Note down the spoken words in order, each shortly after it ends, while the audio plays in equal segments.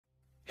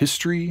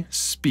history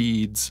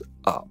speeds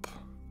up.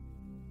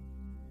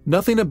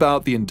 Nothing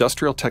about the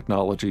industrial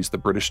technologies the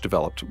British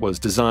developed was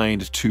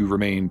designed to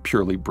remain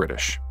purely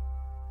British.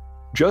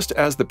 Just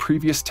as the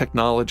previous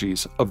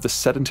technologies of the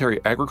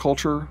sedentary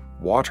agriculture,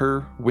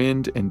 water,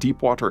 wind, and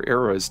deep water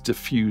eras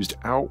diffused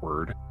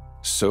outward,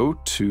 so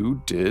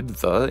too did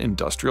the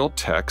industrial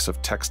techs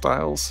of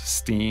textiles,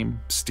 steam,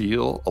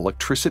 steel,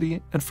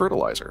 electricity, and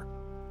fertilizer.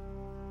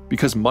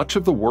 Because much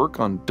of the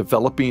work on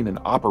developing and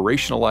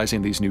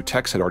operationalizing these new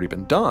techs had already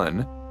been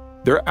done,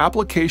 their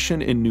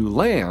application in new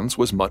lands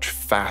was much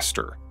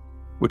faster,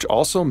 which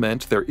also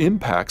meant their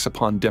impacts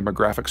upon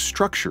demographic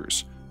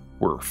structures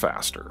were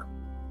faster.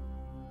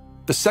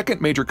 The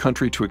second major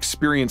country to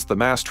experience the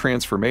mass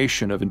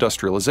transformation of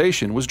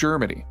industrialization was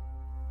Germany.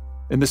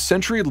 In the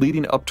century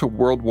leading up to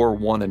World War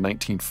I in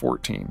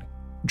 1914,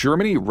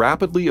 Germany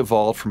rapidly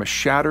evolved from a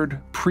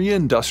shattered,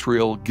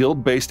 pre-industrial,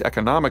 guild-based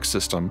economic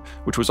system,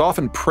 which was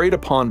often preyed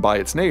upon by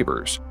its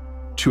neighbors,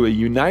 to a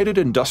united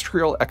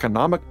industrial,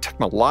 economic,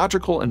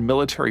 technological, and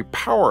military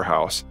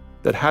powerhouse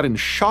that had in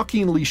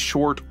shockingly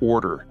short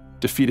order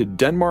defeated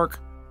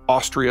Denmark,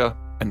 Austria,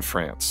 and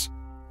France.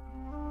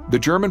 The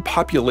German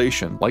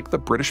population, like the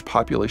British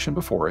population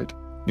before it,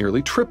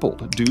 nearly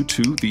tripled due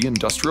to the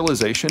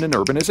industrialization and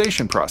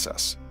urbanization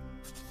process.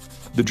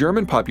 The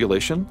German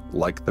population,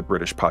 like the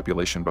British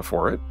population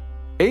before it,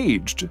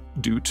 aged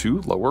due to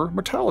lower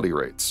mortality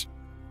rates.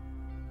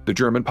 The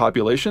German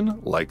population,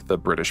 like the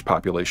British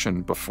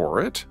population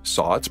before it,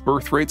 saw its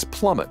birth rates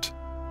plummet.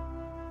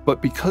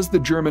 But because the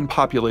German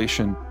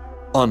population,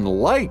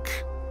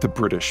 unlike the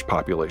British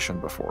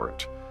population before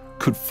it,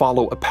 could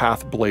follow a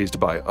path blazed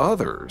by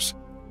others,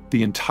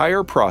 the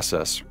entire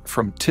process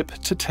from tip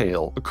to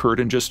tail occurred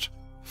in just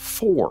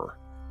 4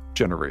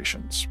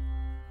 generations.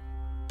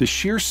 The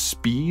sheer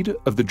speed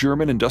of the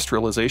German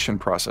industrialization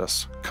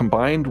process,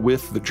 combined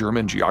with the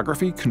German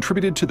geography,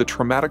 contributed to the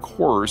traumatic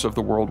horrors of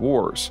the world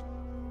wars.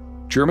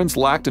 Germans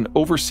lacked an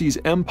overseas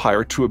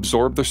empire to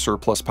absorb their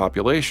surplus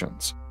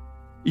populations.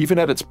 Even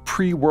at its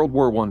pre-World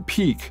War I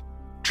peak,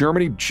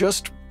 Germany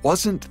just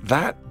wasn't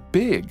that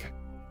big.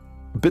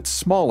 A bit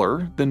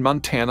smaller than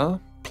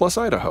Montana plus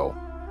Idaho,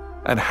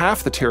 and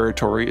half the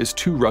territory is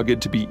too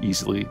rugged to be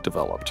easily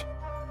developed.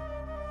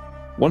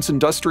 Once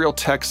industrial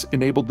techs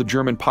enabled the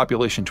German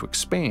population to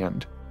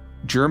expand,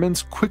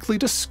 Germans quickly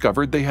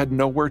discovered they had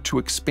nowhere to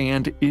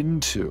expand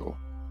into,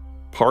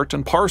 part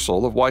and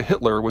parcel of why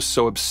Hitler was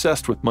so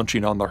obsessed with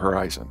munching on the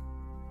horizon.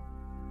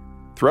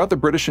 Throughout the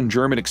British and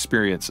German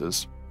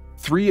experiences,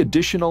 3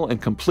 additional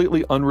and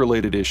completely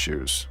unrelated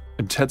issues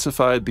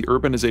intensified the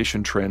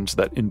urbanization trends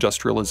that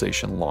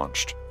industrialization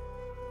launched.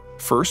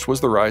 First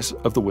was the rise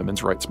of the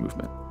women's rights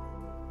movement.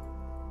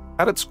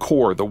 At its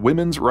core, the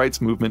women's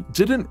rights movement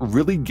didn't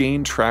really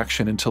gain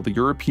traction until the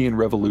European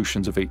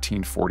revolutions of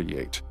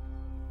 1848.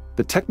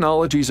 The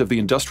technologies of the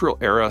industrial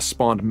era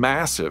spawned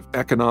massive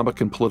economic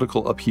and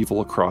political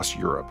upheaval across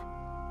Europe,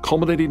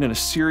 culminating in a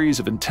series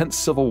of intense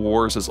civil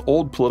wars as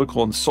old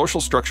political and social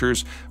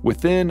structures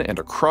within and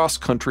across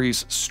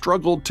countries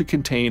struggled to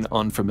contain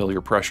unfamiliar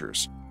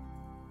pressures.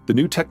 The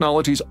new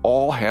technologies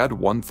all had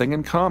one thing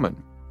in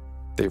common: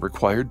 they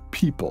required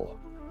people,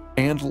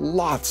 and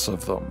lots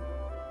of them.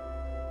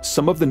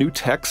 Some of the new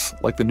techs,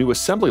 like the new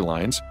assembly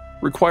lines,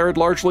 required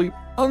largely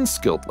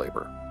unskilled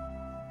labor.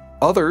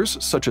 Others,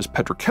 such as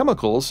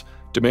petrochemicals,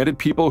 demanded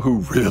people who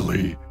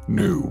really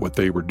knew what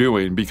they were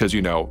doing because,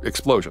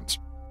 explosions.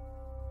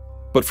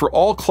 But for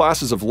all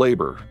classes of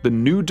labor, the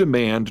new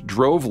demand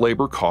drove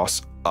labor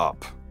costs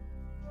up.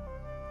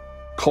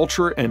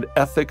 Culture and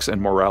ethics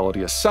and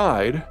morality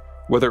aside,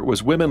 whether it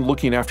was women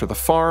looking after the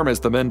farm as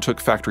the men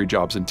took factory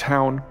jobs in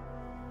town,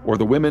 or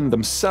the women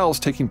themselves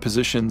taking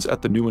positions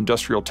at the new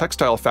industrial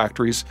textile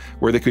factories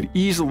where they could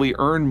easily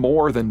earn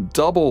more than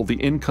double the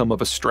income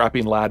of a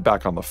strapping lad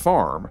back on the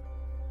farm,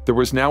 there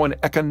was now an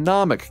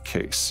economic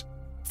case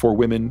for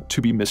women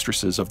to be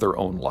mistresses of their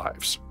own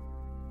lives.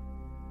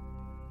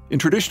 In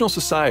traditional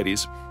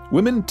societies,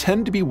 women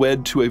tend to be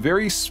wed to a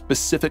very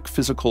specific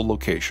physical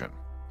location: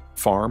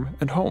 farm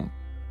and home.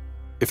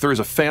 If there is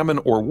a famine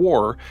or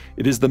war,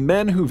 it is the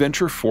men who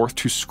venture forth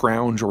to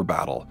scrounge or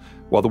battle,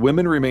 while the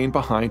women remain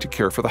behind to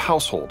care for the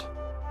household.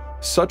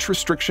 Such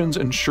restrictions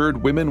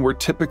ensured women were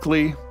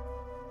typically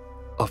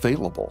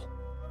available.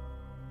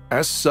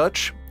 As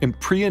such, in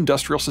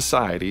pre-industrial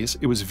societies,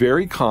 it was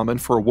very common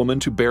for a woman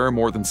to bear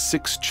more than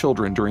 6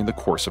 children during the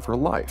course of her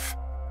life.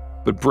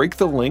 But break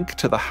the link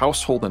to the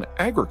household and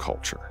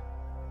agriculture.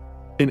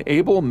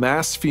 Enable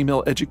mass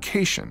female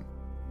education.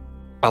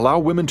 Allow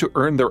women to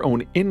earn their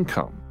own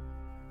income.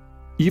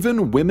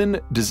 Even women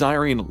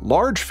desiring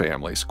large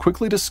families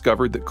quickly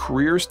discovered that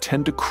careers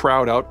tend to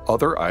crowd out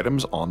other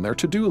items on their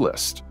to-do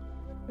list,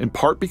 in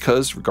part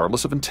because,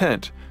 regardless of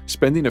intent,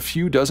 spending a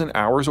few dozen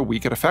hours a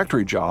week at a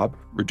factory job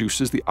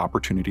reduces the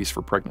opportunities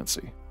for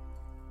pregnancy.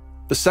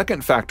 The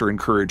second factor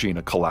encouraging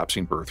a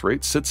collapsing birth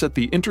rate sits at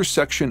the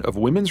intersection of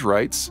women's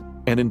rights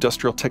and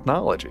industrial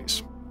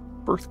technologies: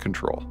 birth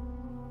control.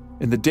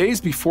 In the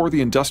days before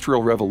the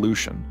Industrial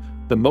Revolution,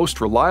 the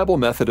most reliable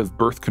method of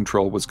birth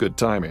control was good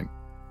timing.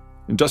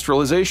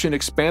 Industrialization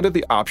expanded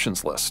the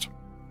options list.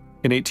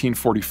 In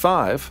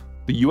 1845,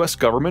 the US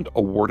government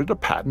awarded a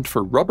patent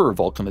for rubber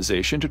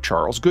vulcanization to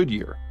Charles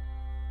Goodyear.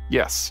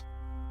 Yes,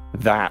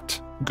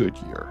 that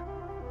Goodyear,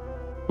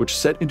 which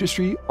set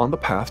industry on the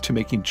path to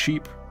making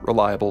cheap,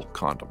 reliable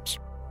condoms.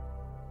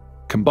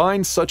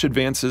 Combine such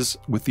advances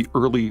with the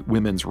early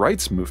women's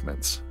rights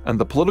movements, and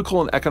the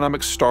political and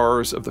economic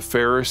stars of the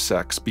fairer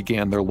sex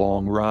began their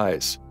long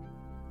rise,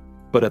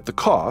 but at the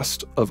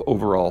cost of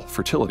overall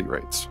fertility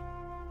rates.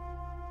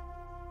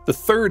 The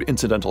third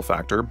incidental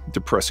factor,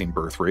 depressing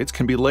birth rates,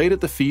 can be laid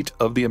at the feet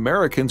of the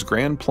Americans'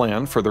 grand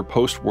plan for their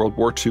post-World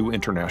War II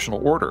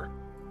international order.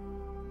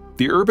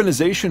 The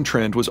urbanization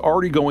trend was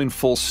already going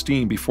full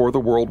steam before the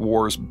World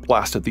Wars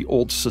blasted the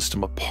old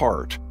system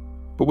apart.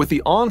 But with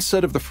the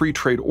onset of the free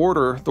trade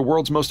order, the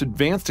world's most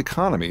advanced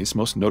economies,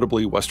 most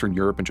notably Western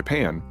Europe and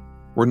Japan,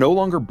 were no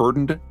longer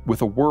burdened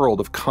with a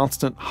world of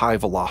constant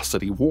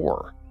high-velocity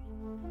war.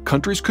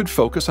 Countries could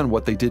focus on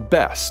what they did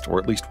best, or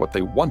at least what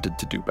they wanted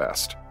to do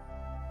best.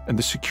 And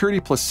the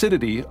security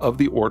placidity of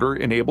the order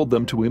enabled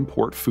them to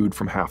import food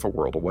from half a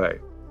world away.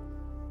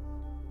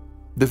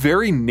 The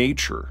very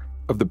nature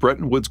of the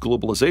Bretton Woods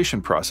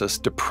globalization process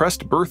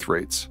depressed birth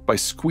rates by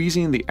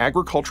squeezing the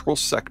agricultural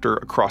sector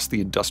across the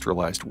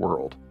industrialized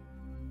world.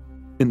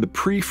 In the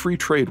pre-free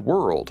trade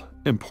world,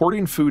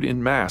 importing food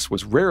en masse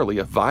was rarely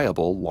a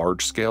viable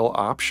large-scale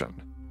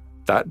option.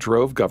 That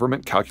drove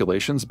government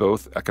calculations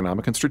both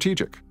economic and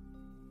strategic.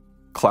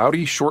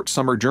 Cloudy, short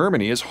summer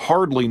Germany is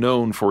hardly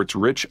known for its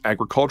rich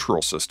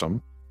agricultural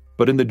system,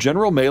 but in the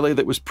general melee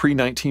that was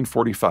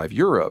pre-1945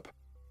 Europe,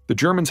 the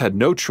Germans had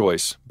no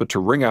choice but to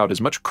wring out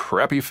as much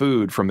crappy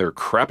food from their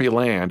crappy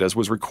land as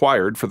was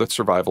required for the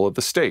survival of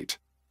the state.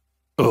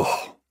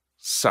 Ugh,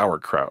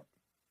 sauerkraut.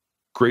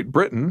 Great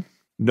Britain,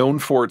 known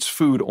for its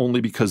food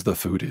only because the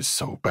food is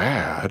so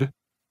bad,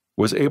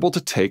 was able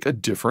to take a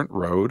different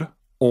road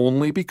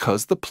only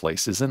because the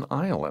place is an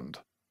island.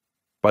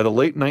 By the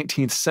late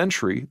 19th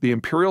century, the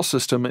imperial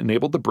system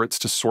enabled the Brits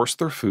to source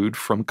their food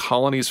from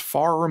colonies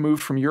far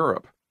removed from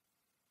Europe.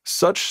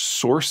 Such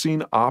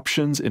sourcing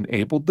options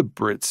enabled the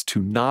Brits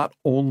to not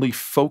only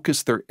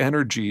focus their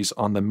energies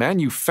on the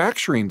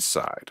manufacturing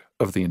side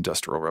of the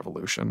Industrial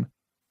Revolution,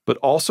 but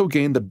also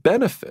gain the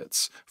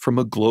benefits from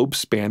a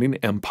globe-spanning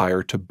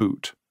empire to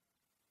boot.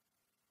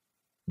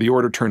 The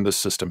order turned this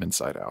system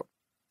inside out.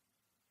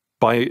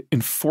 By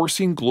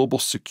enforcing global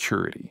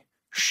security,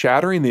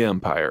 shattering the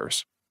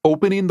empires,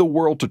 opening the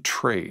world to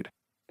trade,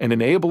 and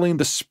enabling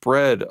the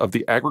spread of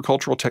the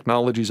agricultural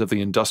technologies of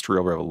the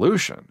Industrial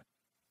Revolution,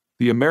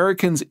 the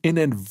Americans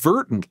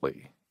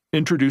inadvertently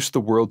introduced the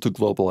world to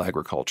global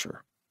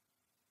agriculture.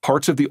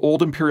 Parts of the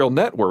old imperial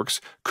networks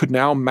could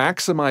now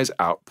maximize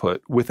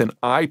output with an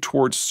eye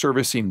towards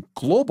servicing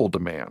global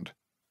demand,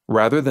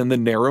 rather than the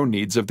narrow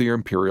needs of their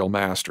imperial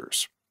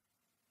masters.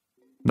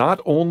 Not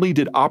only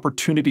did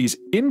opportunities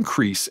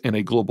increase in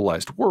a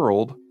globalized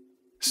world,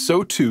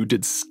 so too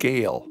did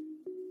scale.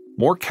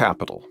 More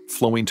capital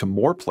flowing to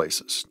more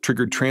places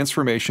triggered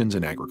transformations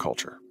in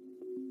agriculture.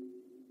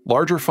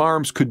 Larger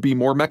farms could be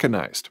more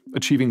mechanized,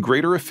 achieving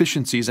greater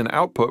efficiencies in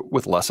output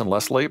with less and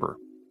less labor.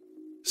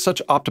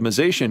 Such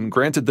optimization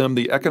granted them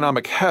the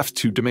economic heft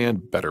to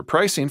demand better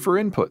pricing for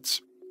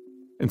inputs.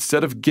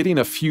 Instead of getting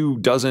a few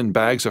dozen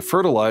bags of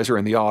fertilizer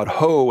and the odd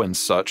hoe and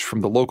such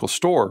from the local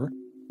store,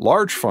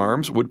 large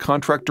farms would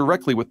contract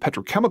directly with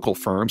petrochemical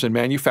firms and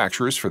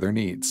manufacturers for their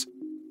needs.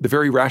 The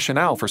very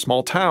rationale for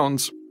small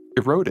towns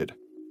eroded.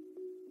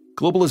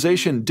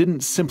 Globalization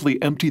didn't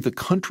simply empty the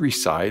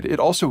countryside, it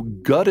also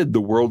gutted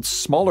the world's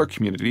smaller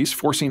communities,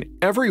 forcing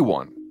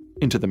everyone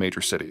into the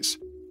major cities.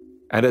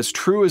 And as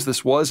true as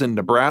this was in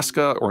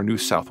Nebraska or New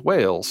South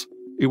Wales,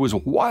 it was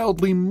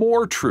wildly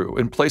more true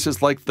in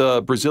places like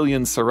the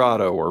Brazilian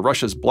Cerrado or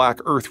Russia's Black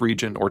Earth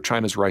region or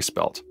China's Rice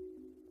Belt.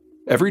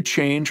 Every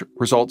change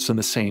results in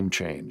the same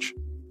change.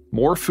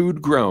 More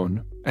food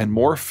grown and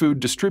more food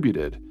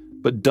distributed,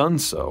 but done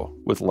so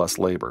with less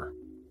labor.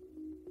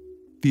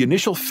 The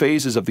initial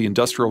phases of the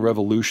Industrial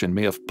Revolution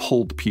may have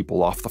pulled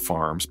people off the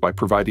farms by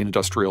providing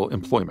industrial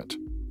employment.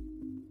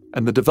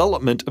 And the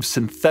development of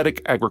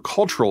synthetic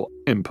agricultural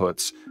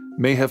inputs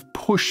may have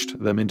pushed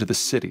them into the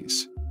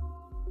cities.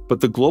 But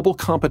the global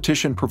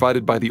competition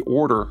provided by the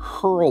order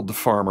hurled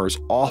farmers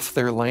off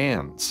their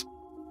lands.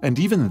 And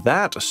even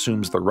that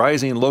assumes the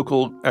rising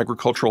local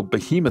agricultural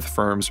behemoth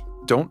firms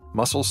don't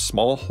muscle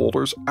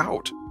smallholders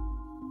out,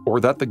 or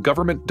that the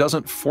government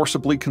doesn't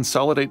forcibly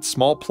consolidate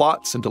small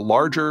plots into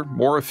larger,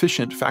 more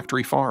efficient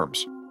factory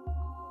farms.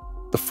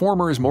 The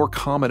former is more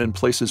common in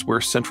places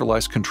where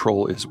centralized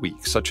control is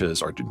weak, such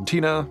as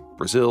Argentina,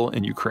 Brazil,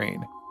 and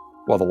Ukraine,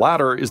 while the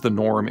latter is the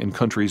norm in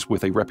countries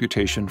with a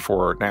reputation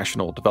for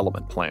national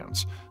development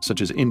plans,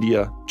 such as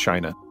India,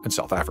 China, and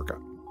South Africa.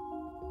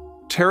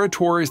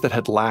 Territories that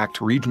had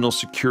lacked regional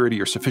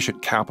security or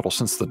sufficient capital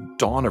since the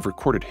dawn of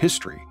recorded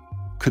history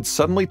could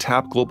suddenly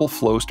tap global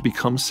flows to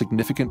become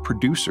significant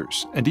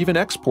producers and even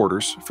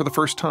exporters for the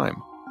first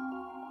time.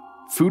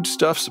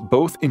 Foodstuffs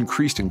both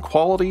increased in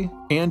quality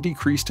and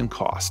decreased in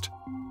cost.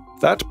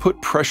 That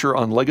put pressure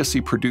on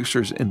legacy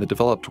producers in the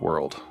developed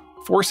world,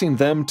 forcing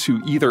them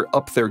to either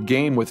up their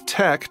game with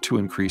tech to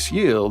increase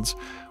yields,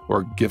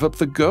 or give up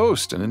the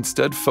ghost and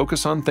instead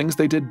focus on things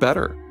they did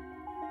better.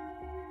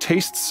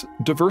 Tastes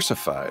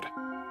diversified.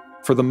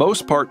 For the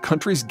most part,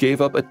 countries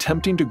gave up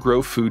attempting to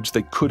grow foods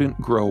they couldn't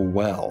grow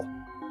well,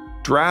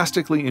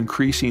 drastically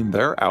increasing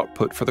their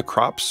output for the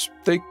crops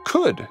they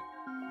could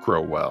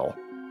grow well.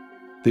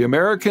 The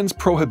Americans'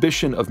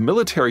 prohibition of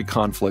military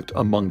conflict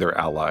among their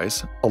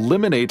allies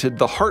eliminated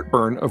the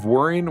heartburn of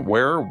worrying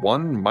where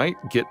one might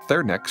get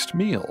their next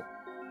meal.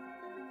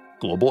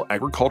 Global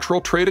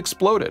agricultural trade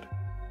exploded,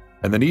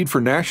 and the need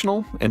for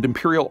national and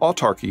imperial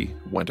autarky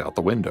went out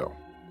the window.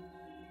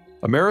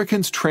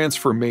 Americans'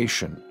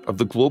 transformation of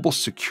the global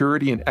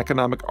security and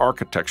economic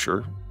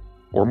architecture,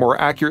 or more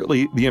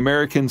accurately, the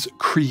Americans'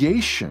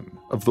 creation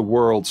of the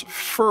world's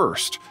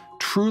first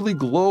truly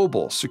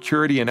global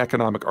security and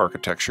economic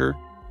architecture,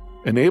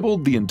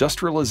 enabled the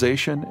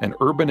industrialization and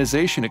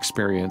urbanization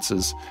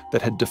experiences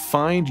that had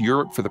defined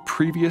Europe for the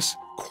previous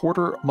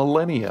quarter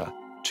millennia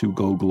to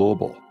go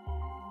global.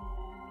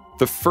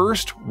 The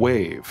first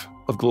wave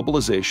of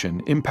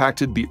globalization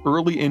impacted the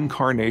early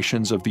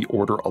incarnations of the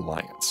Order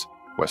Alliance: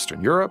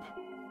 Western Europe,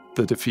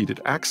 the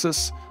defeated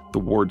Axis, the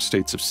warred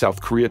states of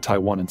South Korea,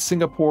 Taiwan, and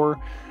Singapore,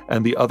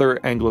 and the other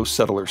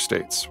Anglo-settler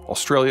states,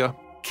 Australia,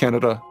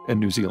 Canada, and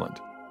New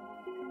Zealand.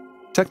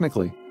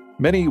 Technically,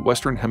 many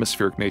Western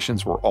Hemispheric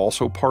nations were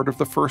also part of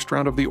the first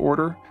round of the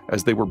Order,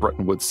 as they were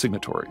Bretton Woods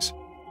signatories.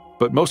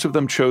 But most of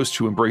them chose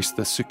to embrace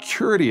the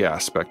security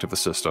aspect of the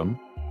system,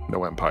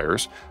 no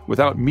empires,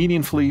 without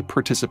meaningfully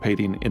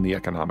participating in the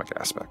economic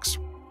aspects.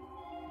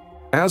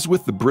 As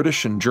with the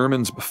British and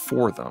Germans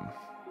before them,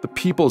 the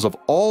peoples of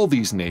all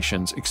these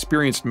nations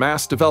experienced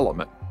mass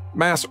development,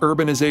 mass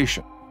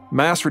urbanization,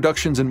 mass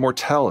reductions in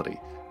mortality,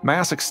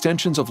 mass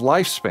extensions of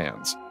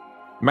lifespans,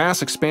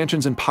 mass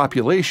expansions in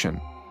population,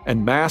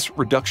 and mass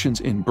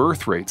reductions in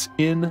birth rates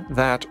in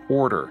that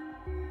order.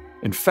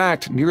 In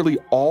fact, nearly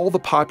all the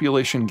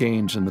population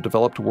gains in the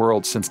developed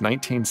world since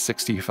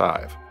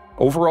 1965,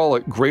 overall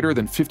at greater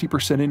than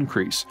 50%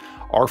 increase,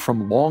 are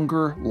from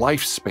longer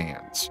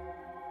lifespans.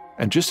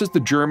 And just as the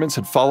Germans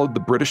had followed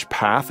the British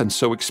path and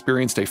so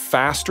experienced a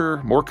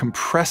faster, more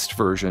compressed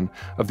version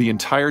of the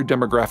entire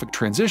demographic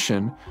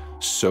transition,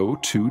 so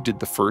too did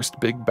the first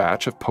big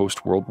batch of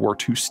post-World War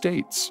II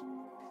states.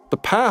 The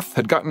path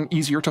had gotten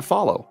easier to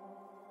follow.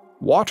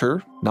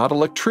 Water, not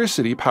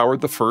electricity,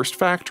 powered the first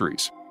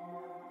factories.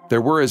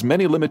 There were as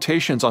many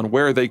limitations on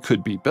where they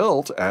could be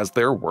built as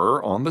there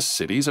were on the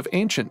cities of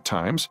ancient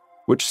times,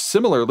 which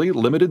similarly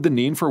limited the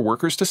need for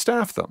workers to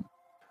staff them.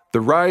 The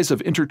rise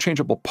of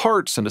interchangeable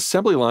parts and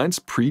assembly lines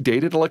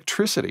predated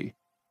electricity.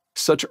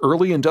 Such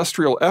early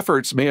industrial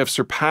efforts may have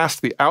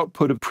surpassed the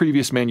output of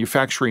previous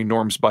manufacturing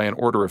norms by an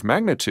order of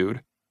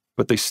magnitude,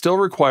 but they still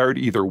required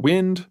either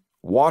wind,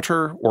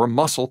 water, or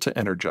muscle to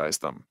energize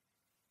them.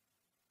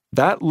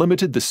 That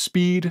limited the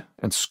speed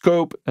and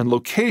scope and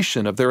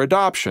location of their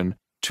adoption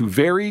to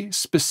very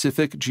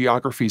specific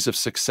geographies of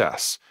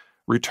success,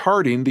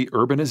 retarding the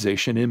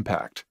urbanization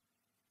impact.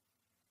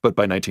 But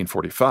by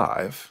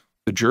 1945,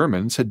 the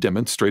Germans had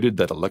demonstrated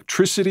that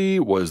electricity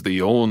was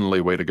the only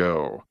way to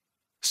go.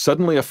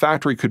 Suddenly a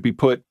factory could be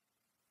put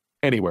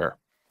anywhere.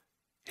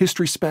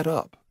 History sped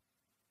up.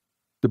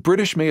 The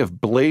British may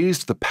have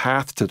blazed the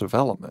path to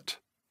development,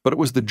 but it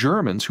was the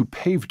Germans who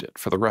paved it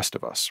for the rest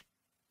of us.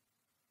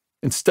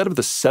 Instead of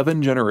the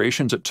 7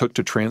 generations it took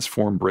to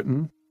transform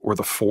Britain, or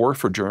the 4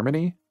 for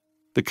Germany,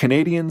 the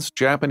Canadians,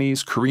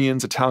 Japanese,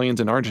 Koreans,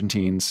 Italians, and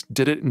Argentines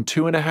did it in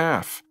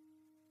 2.5,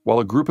 while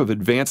a group of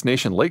advanced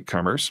nation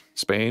latecomers,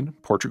 Spain,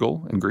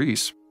 Portugal, and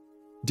Greece,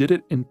 did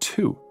it in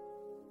 2.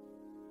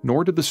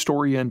 Nor did the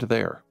story end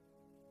there.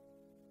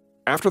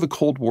 After the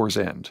Cold War's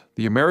end,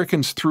 the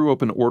Americans threw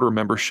open order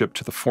membership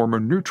to the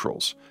former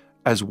neutrals,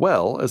 as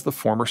well as the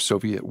former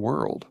Soviet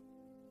world.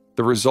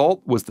 The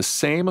result was the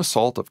same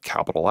assault of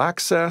capital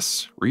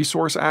access,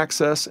 resource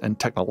access, and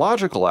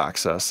technological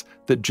access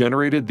that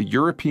generated the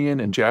European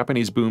and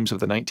Japanese booms of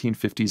the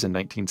 1950s and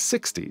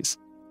 1960s,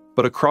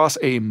 but across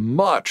a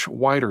much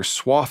wider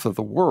swath of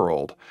the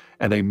world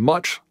and a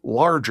much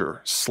larger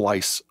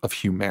slice of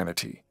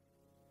humanity.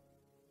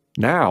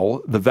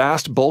 Now, the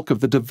vast bulk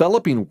of the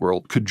developing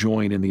world could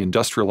join in the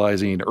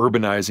industrializing,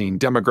 urbanizing,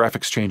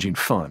 demographics-changing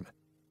fun,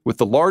 with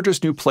the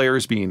largest new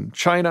players being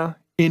China,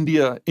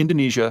 India,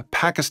 Indonesia,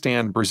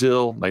 Pakistan,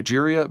 Brazil,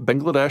 Nigeria,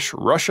 Bangladesh,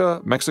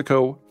 Russia,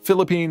 Mexico,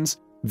 Philippines,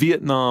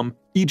 Vietnam,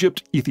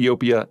 Egypt,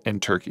 Ethiopia,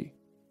 and Turkey.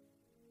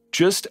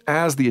 Just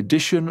as the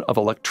addition of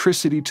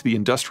electricity to the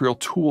industrial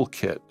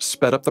toolkit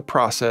sped up the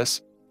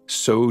process,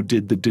 so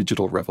did the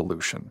digital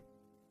revolution.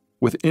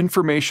 With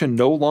information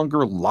no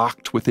longer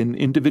locked within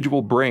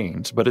individual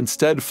brains, but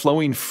instead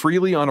flowing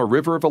freely on a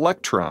river of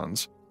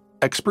electrons,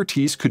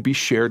 expertise could be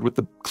shared with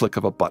the click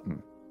of a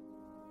button.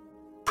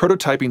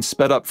 Prototyping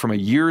sped up from a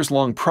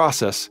years-long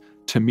process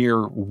to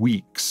mere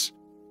weeks.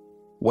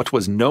 What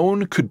was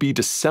known could be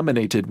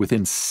disseminated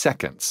within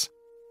seconds,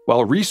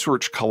 while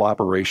research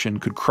collaboration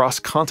could cross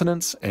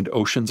continents and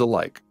oceans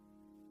alike.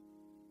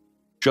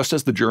 Just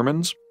as the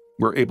Germans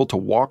were able to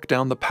walk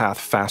down the path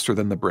faster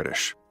than the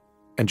British,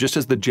 and just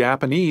as the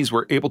Japanese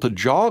were able to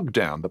jog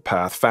down the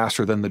path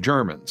faster than the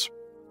Germans,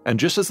 and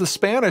just as the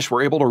Spanish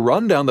were able to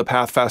run down the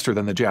path faster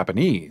than the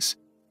Japanese,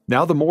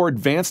 now the more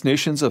advanced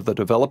nations of the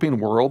developing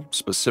world,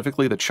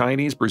 specifically the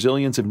Chinese,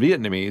 Brazilians, and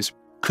Vietnamese,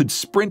 could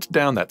sprint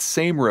down that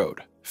same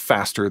road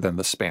faster than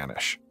the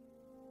Spanish.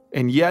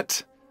 And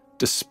yet,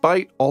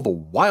 despite all the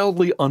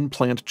wildly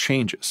unplanned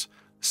changes,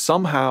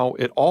 somehow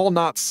it all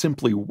not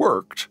simply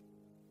worked,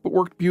 but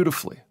worked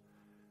beautifully.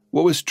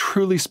 What was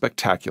truly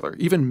spectacular,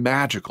 even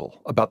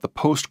magical, about the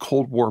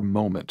post-Cold War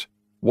moment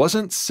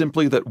wasn't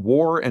simply that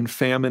war and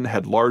famine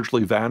had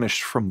largely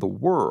vanished from the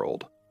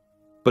world,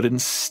 but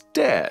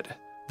instead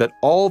that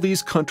all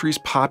these countries'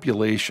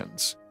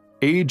 populations,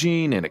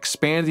 aging and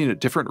expanding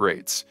at different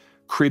rates,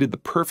 created the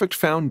perfect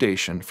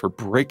foundation for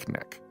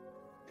breakneck,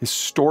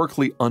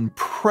 historically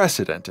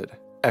unprecedented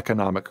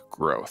economic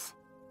growth.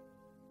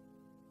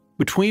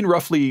 Between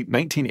roughly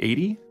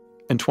 1980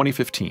 and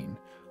 2015,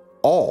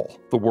 all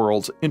the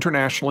world's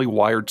internationally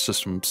wired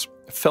systems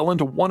fell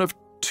into one of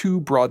two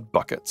broad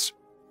buckets.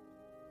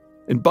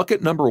 In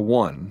bucket number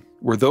one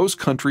were those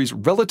countries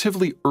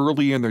relatively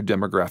early in their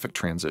demographic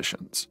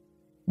transitions.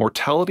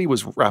 Mortality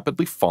was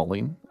rapidly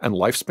falling and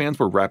lifespans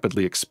were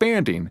rapidly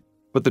expanding,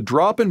 but the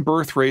drop in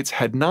birth rates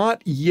had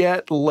not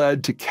yet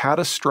led to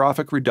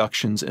catastrophic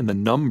reductions in the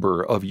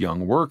number of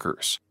young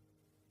workers.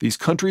 These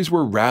countries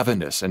were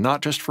ravenous, and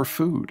not just for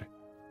food.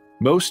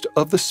 Most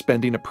of the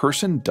spending a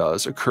person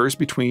does occurs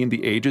between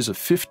the ages of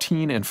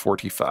 15 and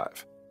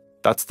 45.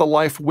 That's the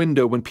life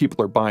window when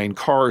people are buying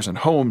cars and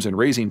homes and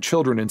raising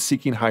children and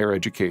seeking higher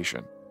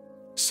education.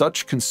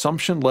 Such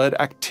consumption-led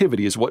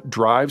activity is what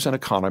drives an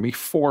economy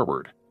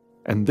forward,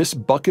 and this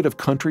bucket of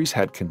countries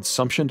had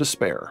consumption to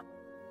spare.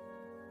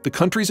 The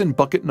countries in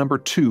bucket number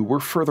two were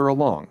further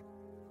along.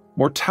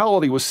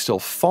 Mortality was still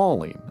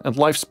falling, and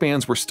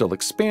lifespans were still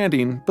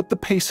expanding, but the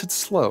pace had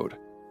slowed.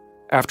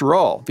 After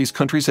all, these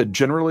countries had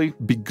generally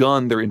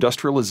begun their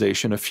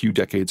industrialization a few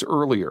decades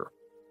earlier.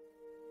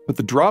 But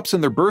the drops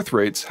in their birth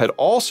rates had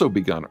also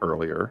begun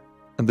earlier,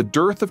 and the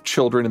dearth of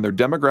children in their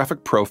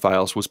demographic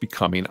profiles was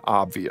becoming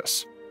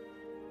obvious.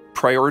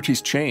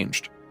 Priorities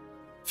changed.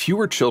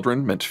 Fewer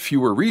children meant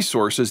fewer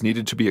resources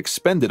needed to be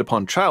expended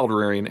upon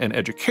child-rearing and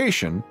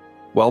education,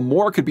 while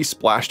more could be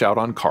splashed out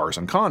on cars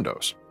and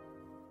condos.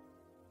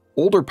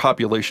 Older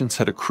populations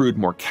had accrued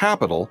more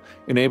capital,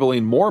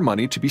 enabling more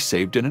money to be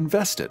saved and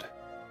invested.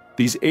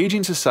 These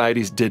aging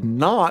societies did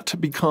not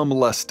become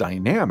less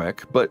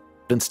dynamic, but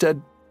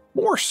instead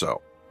more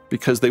so,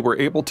 because they were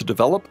able to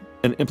develop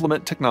and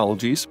implement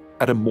technologies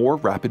at a more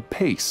rapid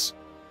pace.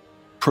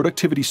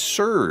 Productivity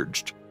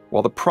surged,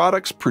 while the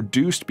products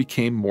produced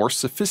became more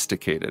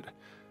sophisticated.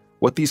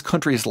 What these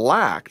countries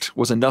lacked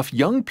was enough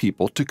young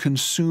people to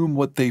consume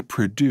what they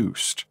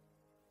produced.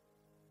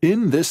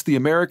 In this, the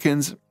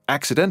Americans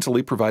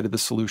accidentally provided the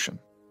solution.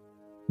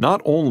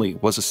 Not only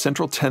was a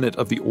central tenet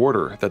of the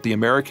order that the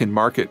American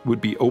market would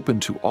be open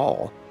to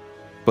all,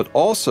 but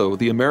also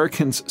the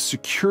Americans'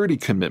 security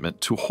commitment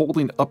to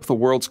holding up the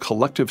world's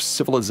collective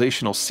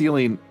civilizational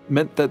ceiling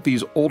meant that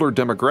these older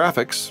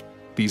demographics,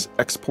 these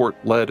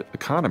export-led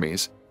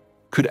economies,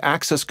 could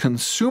access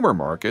consumer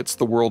markets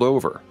the world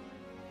over.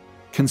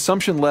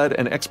 Consumption-led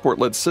and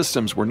export-led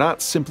systems were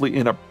not simply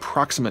in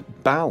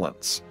approximate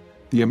balance.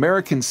 The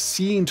Americans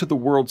seeing to the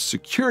world's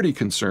security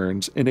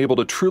concerns enabled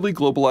a truly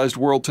globalized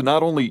world to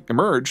not only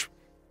emerge,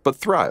 but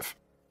thrive.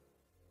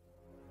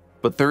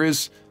 But there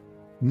is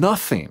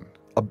nothing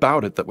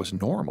about it that was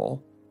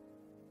normal.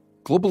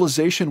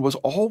 Globalization was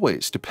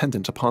always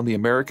dependent upon the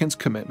Americans'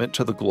 commitment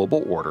to the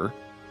global order,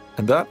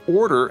 and that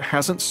order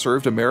hasn't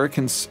served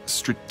Americans'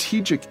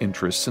 strategic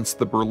interests since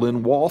the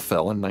Berlin Wall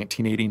fell in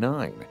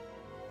 1989.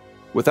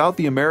 Without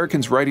the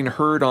Americans riding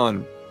herd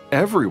on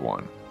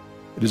everyone,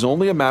 it is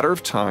only a matter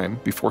of time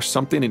before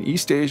something in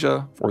East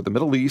Asia or the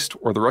Middle East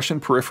or the Russian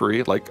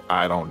periphery, like,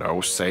 I don't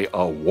know, say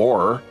a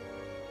war,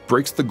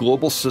 breaks the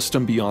global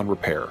system beyond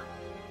repair,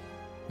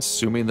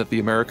 assuming that the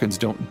Americans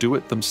don't do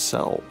it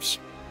themselves.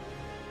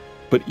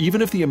 But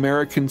even if the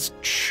Americans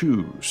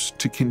choose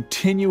to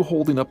continue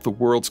holding up the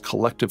world's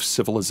collective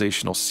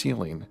civilizational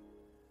ceiling,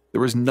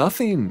 there is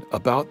nothing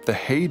about the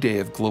heyday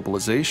of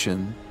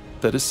globalization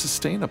that is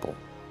sustainable.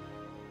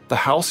 The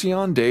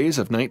halcyon days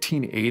of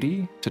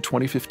 1980 to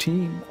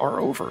 2015 are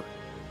over.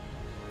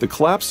 The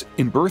collapse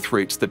in birth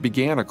rates that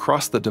began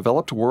across the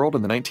developed world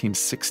in the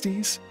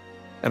 1960s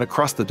and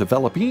across the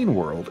developing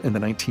world in the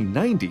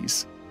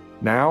 1990s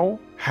now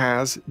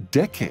has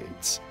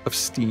decades of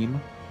steam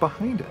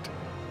behind it.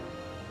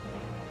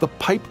 The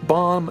pipe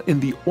bomb in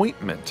the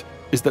ointment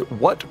is that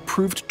what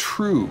proved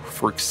true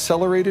for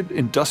accelerated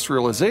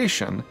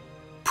industrialization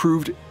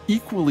proved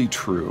equally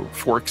true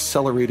for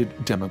accelerated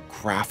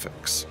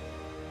demographics.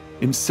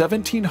 In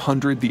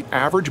 1700, the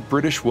average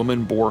British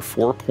woman bore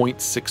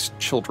 4.6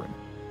 children.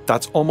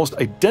 That's almost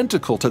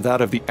identical to that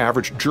of the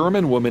average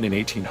German woman in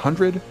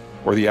 1800,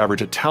 or the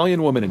average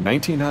Italian woman in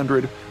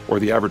 1900,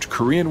 or the average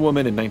Korean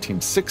woman in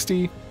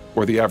 1960,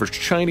 or the average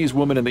Chinese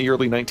woman in the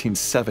early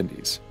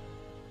 1970s.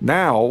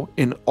 Now,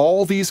 in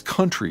all these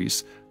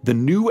countries, the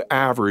new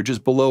average is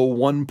below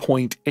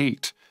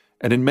 1.8,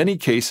 and in many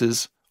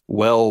cases,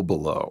 well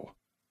below.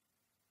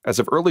 As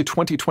of early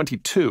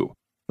 2022,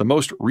 the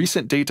most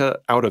recent data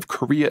out of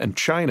Korea and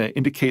China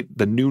indicate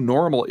the new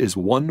normal is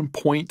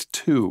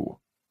 1.2.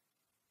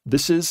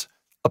 This is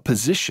a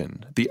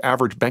position the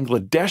average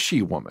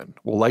Bangladeshi woman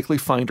will likely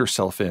find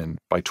herself in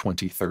by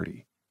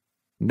 2030.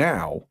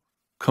 Now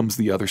comes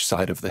the other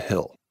side of the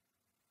hill.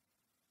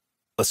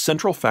 A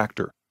central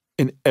factor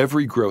in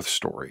every growth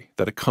story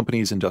that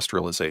accompanies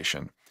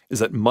industrialization is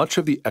that much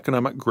of the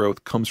economic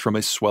growth comes from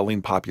a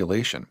swelling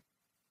population.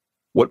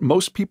 What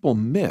most people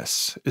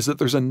miss is that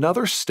there's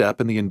another step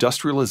in the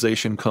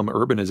industrialization come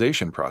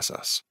urbanization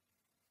process.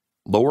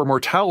 Lower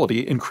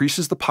mortality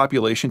increases the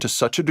population to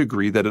such a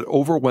degree that it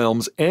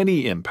overwhelms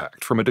any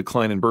impact from a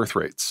decline in birth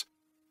rates,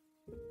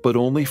 but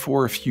only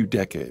for a few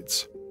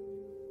decades.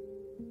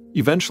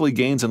 Eventually,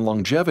 gains in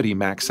longevity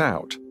max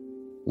out,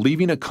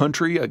 leaving a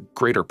country a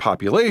greater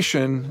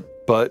population,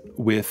 but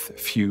with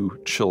few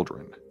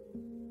children.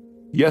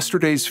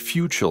 Yesterday's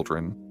few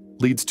children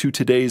leads to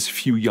today's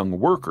few young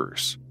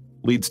workers,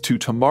 leads to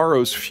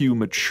tomorrow's few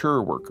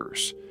mature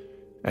workers.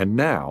 And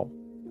now,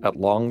 at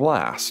long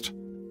last,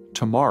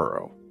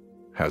 tomorrow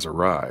has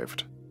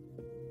arrived.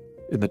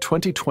 In the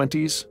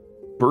 2020s,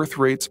 birth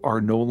rates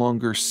are no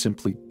longer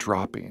simply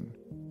dropping.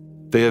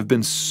 They have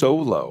been so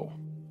low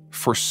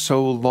for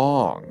so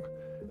long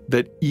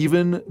that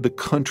even the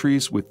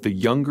countries with the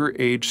younger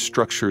age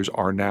structures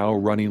are now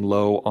running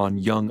low on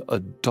young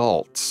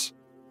adults,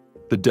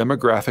 the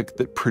demographic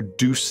that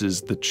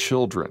produces the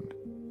children.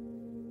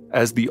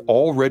 As the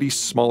already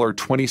smaller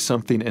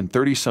 20-something and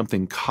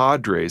 30-something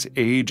cadres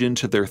age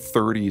into their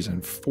 30s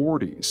and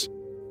 40s,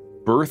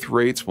 birth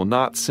rates will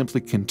not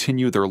simply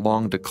continue their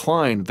long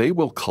decline, they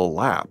will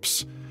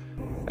collapse.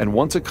 And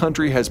once a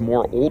country has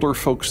more older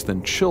folks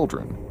than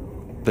children,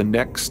 the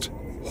next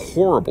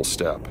horrible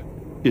step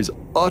is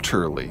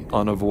utterly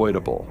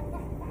unavoidable: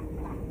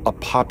 a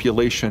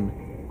population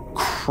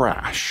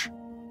crash.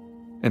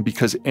 And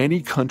because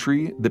any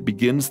country that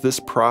begins this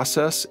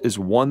process is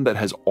one that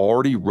has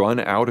already run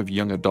out of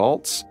young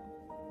adults,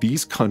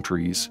 these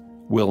countries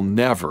will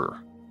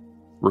never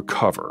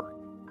recover,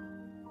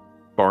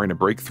 barring a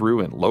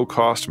breakthrough in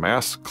low-cost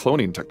mass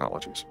cloning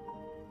technologies.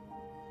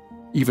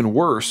 Even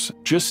worse,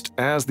 just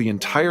as the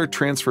entire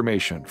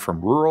transformation from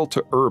rural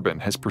to urban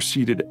has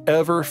proceeded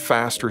ever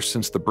faster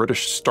since the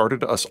British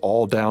started us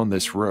all down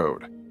this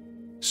road,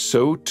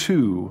 so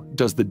too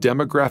does the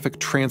demographic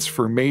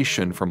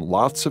transformation from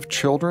lots of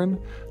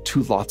children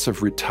to lots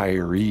of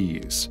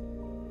retirees.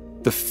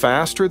 The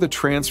faster the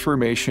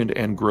transformation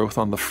and growth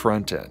on the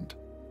front end,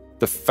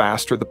 the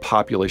faster the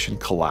population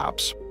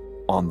collapse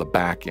on the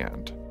back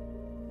end.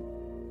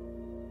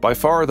 By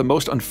far the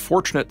most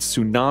unfortunate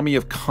tsunami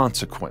of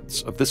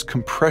consequence of this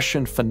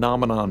compression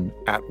phenomenon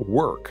at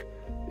work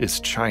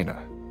is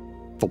China.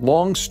 The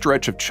long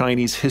stretch of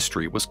Chinese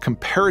history was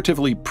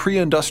comparatively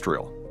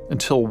pre-industrial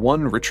until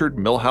one Richard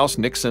Milhous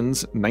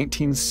Nixon's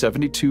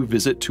 1972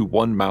 visit to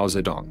one Mao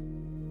Zedong,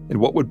 in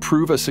what would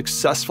prove a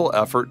successful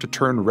effort to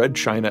turn Red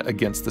China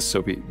against the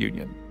Soviet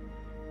Union.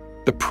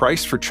 The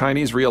price for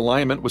Chinese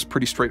realignment was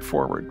pretty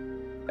straightforward: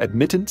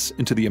 admittance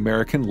into the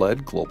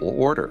American-led global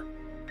order.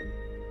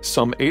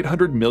 Some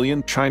 800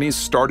 million Chinese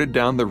started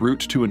down the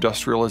route to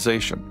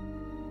industrialization,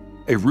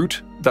 a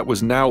route that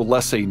was now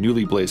less a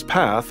newly blazed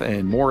path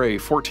and more a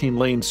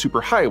 14-lane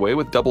superhighway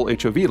with double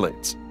HOV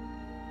lanes.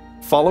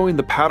 Following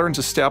the patterns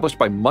established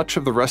by much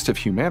of the rest of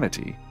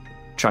humanity,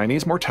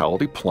 Chinese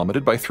mortality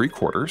plummeted by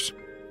 3/4,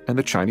 and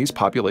the Chinese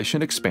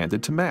population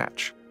expanded to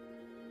match.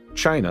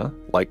 China,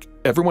 like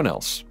everyone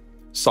else,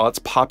 saw its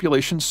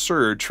population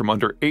surge from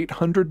under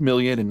 800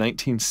 million in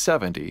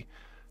 1970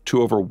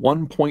 to over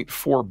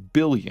 1.4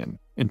 billion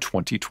in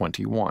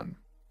 2021.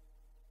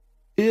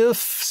 If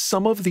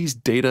some of these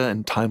data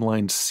and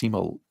timelines seem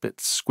a bit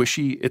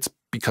squishy, it's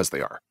because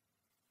they are.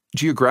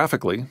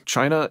 Geographically,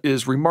 China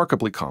is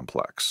remarkably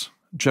complex,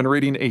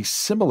 generating a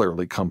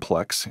similarly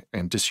complex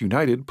and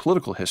disunited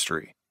political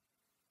history.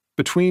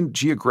 Between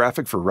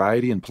geographic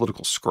variety and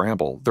political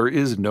scramble, there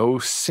is no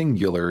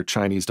singular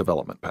Chinese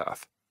development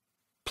path.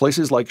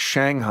 Places like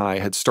Shanghai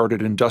had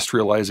started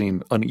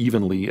industrializing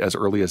unevenly as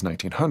early as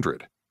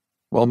 1900,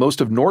 while most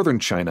of northern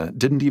China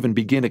didn't even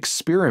begin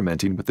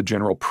experimenting with the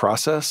general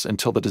process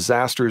until the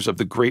disasters of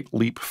the Great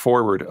Leap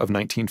Forward of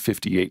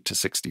 1958 to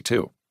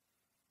 62.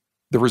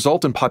 The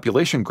result in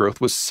population growth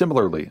was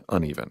similarly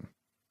uneven.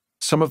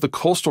 Some of the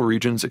coastal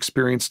regions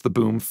experienced the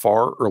boom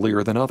far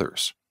earlier than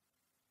others.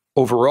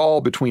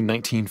 Overall, between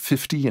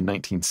 1950 and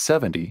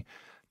 1970,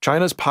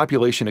 China's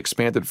population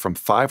expanded from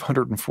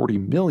 540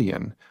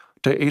 million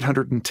to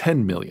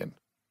 810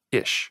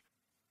 million-ish.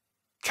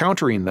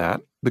 Countering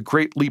that, the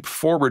Great Leap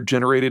Forward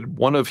generated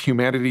one of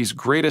humanity's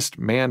greatest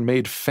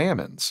man-made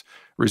famines,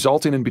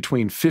 resulting in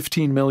between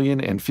 15 million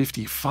and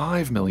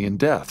 55 million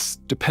deaths,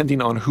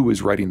 depending on who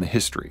is writing the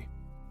history.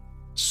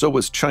 So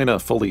was China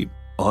fully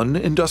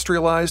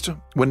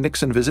unindustrialized when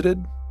Nixon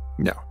visited?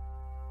 No.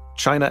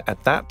 China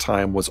at that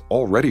time was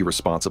already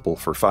responsible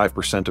for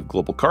 5% of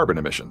global carbon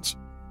emissions.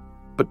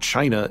 But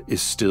China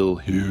is still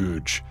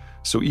huge,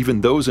 so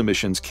even those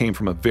emissions came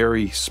from a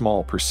very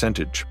small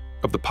percentage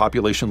of the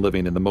population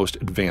living in the most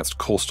advanced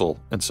coastal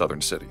and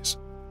southern cities.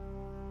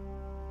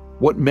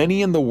 What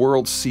many in the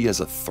world see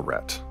as a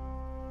threat,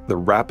 the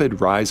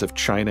rapid rise of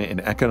China in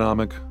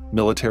economic,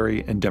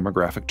 military, and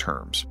demographic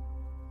terms,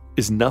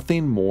 is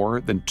nothing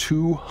more than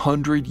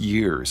 200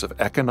 years of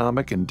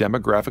economic and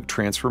demographic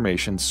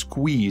transformation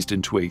squeezed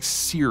into a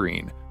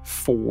searing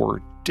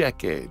 4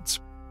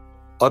 decades,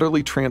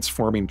 utterly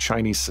transforming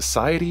Chinese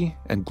society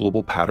and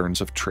global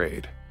patterns of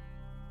trade,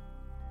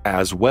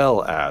 as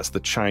well as the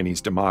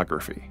Chinese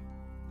demography.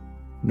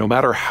 No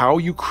matter how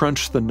you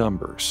crunch the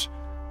numbers,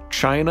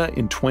 China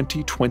in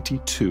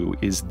 2022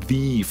 is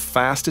the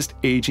fastest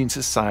aging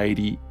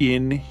society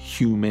in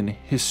human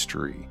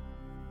history.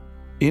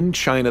 In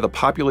China, the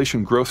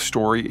population growth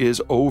story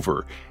is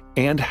over,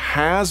 and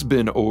has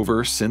been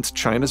over since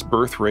China's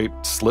birth rate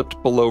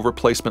slipped below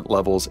replacement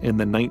levels in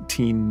the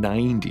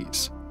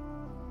 1990s.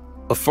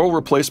 A full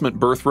replacement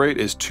birth rate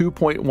is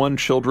 2.1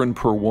 children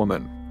per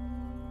woman.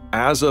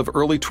 As of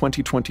early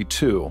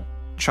 2022,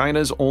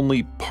 China's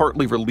only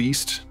partly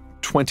released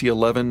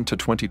 2011 to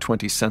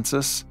 2020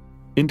 census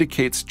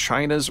indicates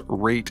China's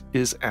rate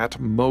is at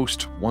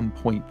most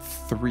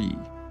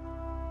 1.3,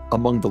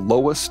 among the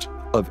lowest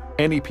of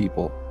any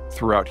people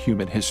throughout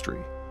human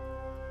history.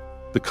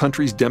 The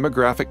country's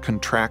demographic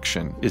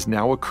contraction is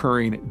now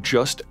occurring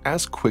just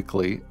as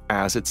quickly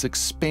as its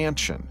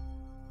expansion,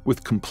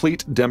 with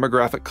complete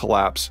demographic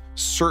collapse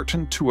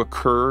certain to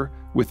occur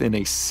within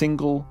a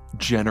single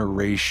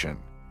generation.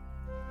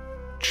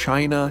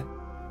 China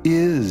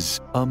is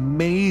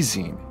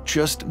amazing,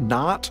 just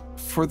not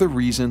for the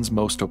reasons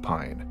most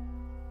opine.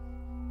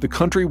 The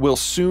country will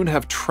soon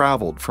have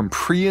traveled from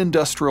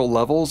pre-industrial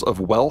levels of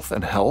wealth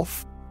and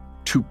health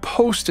to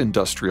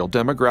post-industrial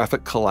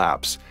demographic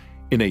collapse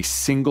in a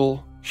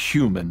single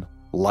human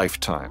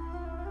lifetime,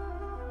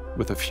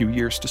 with a few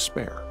years to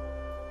spare.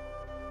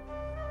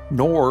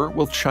 Nor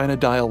will China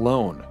die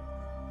alone.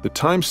 The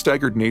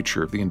time-staggered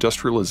nature of the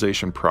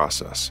industrialization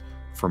process,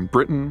 from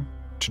Britain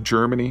to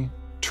Germany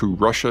to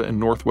Russia and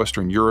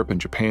northwestern Europe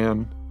and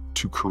Japan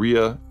to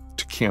Korea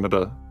to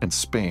Canada and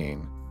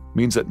Spain,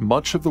 means that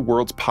much of the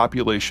world's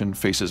population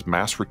faces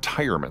mass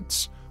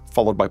retirements,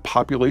 followed by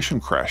population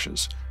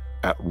crashes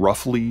at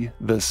roughly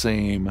the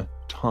same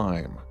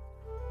time.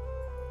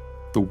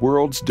 The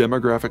world's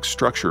demographic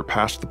structure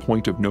passed the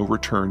point of no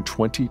return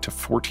 20 to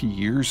 40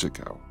 years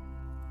ago.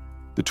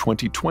 The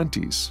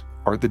 2020s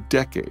are the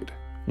decade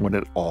when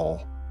it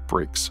all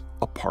breaks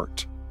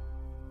apart.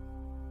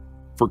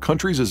 For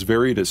countries as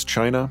varied as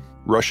China,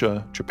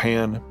 Russia,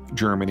 Japan,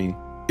 Germany,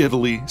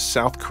 Italy,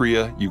 South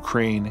Korea,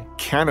 Ukraine,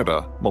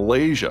 Canada,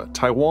 Malaysia,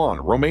 Taiwan,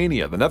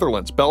 Romania, the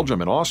Netherlands, Belgium,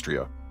 and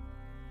Austria,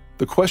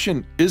 the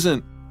question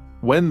isn't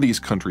when these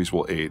countries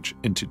will age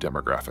into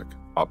demographic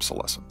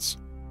obsolescence.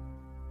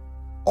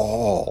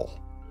 All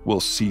will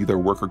see their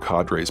worker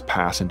cadres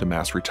pass into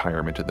mass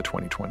retirement in the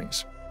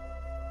 2020s.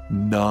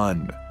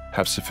 None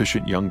have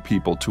sufficient young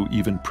people to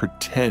even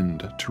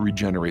pretend to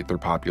regenerate their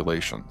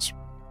populations.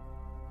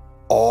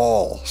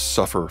 All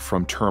suffer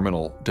from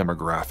terminal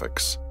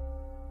demographics.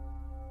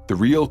 The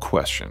real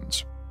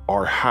questions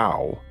are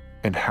how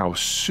and how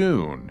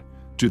soon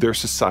do their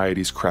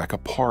societies crack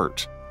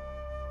apart?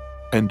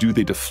 And do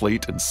they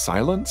deflate in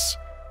silence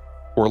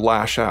or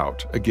lash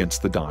out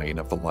against the dying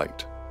of the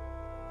light?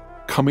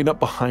 Coming up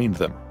behind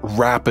them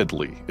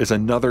rapidly is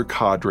another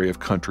cadre of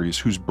countries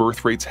whose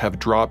birth rates have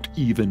dropped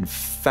even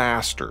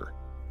faster,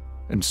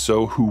 and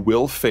so who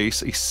will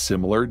face a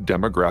similar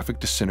demographic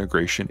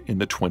disintegration in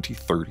the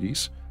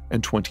 2030s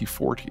and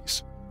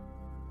 2040s.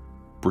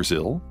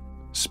 Brazil,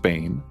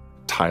 Spain,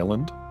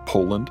 Thailand,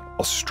 Poland,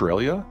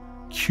 Australia,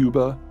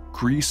 Cuba,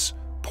 Greece,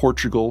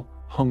 Portugal,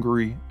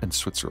 Hungary, and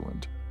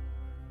Switzerland.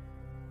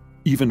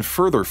 Even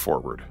further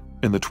forward,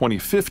 in the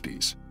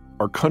 2050s,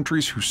 are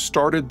countries who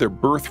started their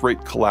birth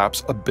rate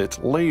collapse a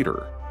bit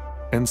later,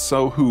 and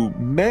so who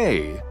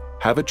may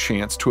have a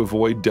chance to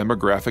avoid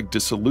demographic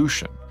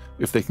dissolution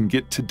if they can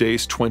get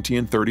today's 20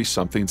 and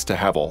 30-somethings to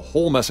have a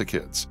whole mess of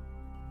kids.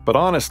 But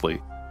honestly,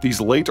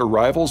 these late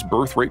arrivals'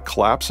 birth rate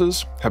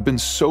collapses have been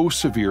so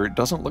severe it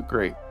doesn't look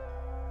great.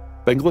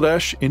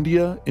 Bangladesh,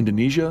 India,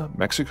 Indonesia,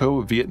 Mexico,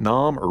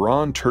 Vietnam,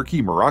 Iran,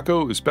 Turkey,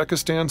 Morocco,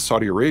 Uzbekistan,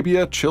 Saudi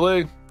Arabia,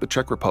 Chile, the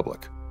Czech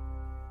Republic.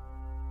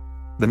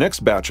 The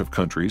next batch of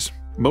countries,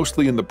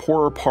 mostly in the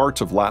poorer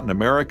parts of Latin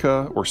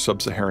America or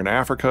Sub-Saharan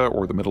Africa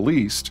or the Middle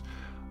East,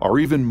 are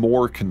even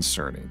more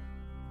concerning.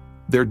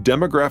 Their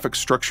demographic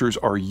structures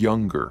are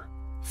younger,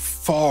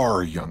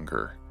 far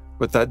younger,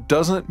 but that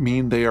doesn't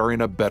mean they are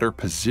in a better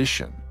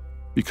position,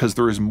 because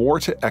there is more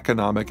to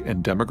economic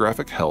and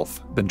demographic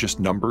health than just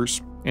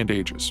numbers and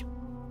ages.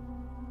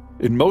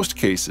 In most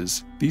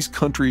cases, these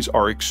countries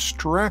are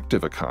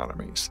extractive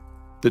economies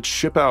that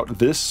ship out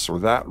this or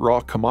that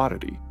raw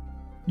commodity,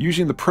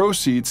 using the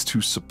proceeds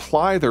to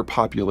supply their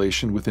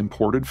population with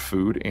imported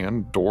food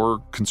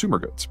and/or consumer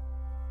goods.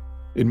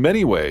 In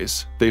many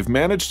ways, they've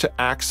managed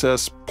to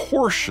access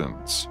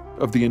portions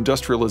of the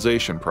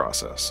industrialization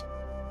process,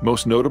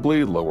 most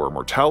notably lower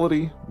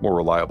mortality, more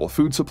reliable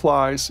food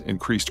supplies,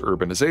 increased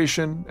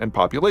urbanization, and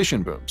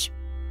population booms,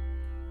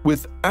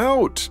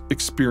 without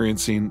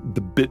experiencing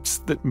the bits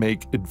that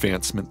make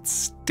advancement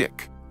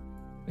stick: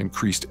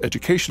 increased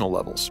educational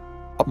levels,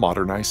 a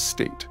modernized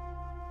state,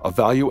 a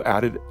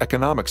value-added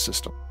economic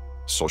system,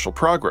 social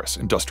progress,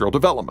 industrial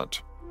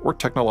development, or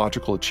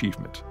technological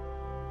achievement.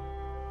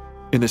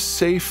 In a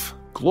safe,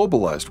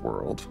 globalized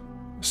world,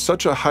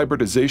 such a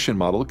hybridization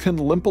model can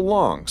limp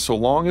along so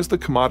long as the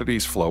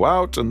commodities flow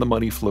out and the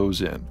money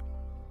flows in.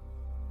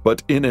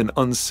 But in an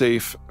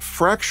unsafe,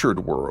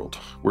 fractured world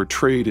where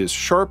trade is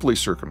sharply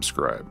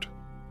circumscribed,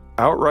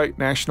 outright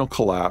national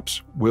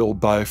collapse will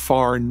by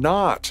far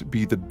not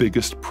be the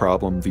biggest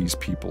problem these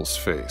peoples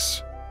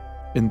face.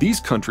 In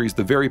these countries,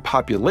 the very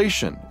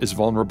population is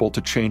vulnerable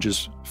to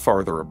changes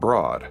farther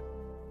abroad.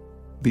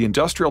 The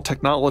industrial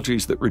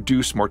technologies that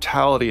reduce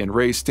mortality and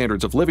raise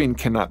standards of living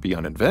cannot be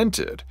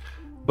uninvented,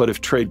 but if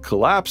trade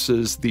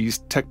collapses, these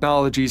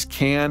technologies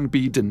can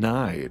be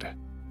denied.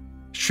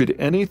 Should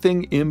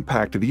anything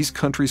impact these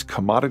countries'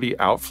 commodity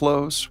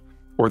outflows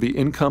or the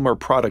income or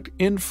product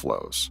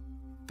inflows,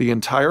 the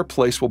entire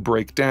place will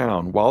break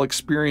down while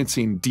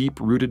experiencing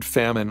deep-rooted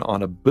famine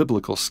on a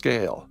biblical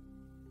scale.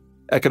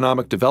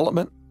 Economic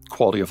development,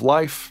 quality of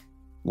life,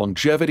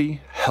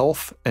 longevity,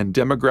 health, and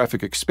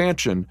demographic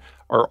expansion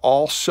are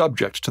all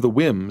subject to the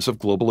whims of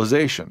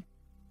globalization,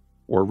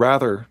 or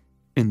rather,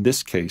 in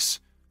this case,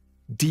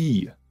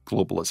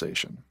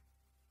 de-globalization.